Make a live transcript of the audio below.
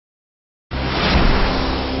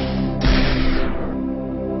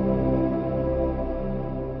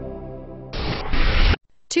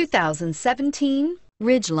2017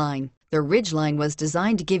 Ridgeline. The Ridgeline was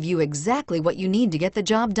designed to give you exactly what you need to get the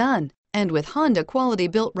job done. And with Honda quality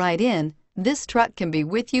built right in, this truck can be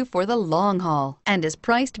with you for the long haul and is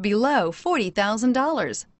priced below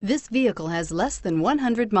 $40,000. This vehicle has less than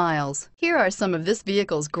 100 miles. Here are some of this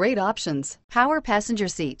vehicle's great options: power passenger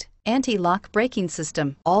seat, anti-lock braking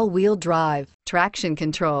system, all-wheel drive, traction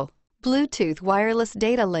control, Bluetooth wireless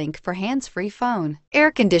data link for hands-free phone, air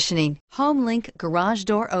conditioning, home link garage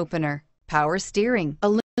door opener, power steering,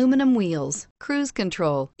 aluminum wheels, cruise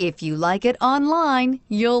control. If you like it online,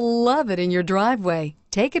 you'll love it in your driveway.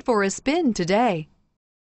 Take it for a spin today.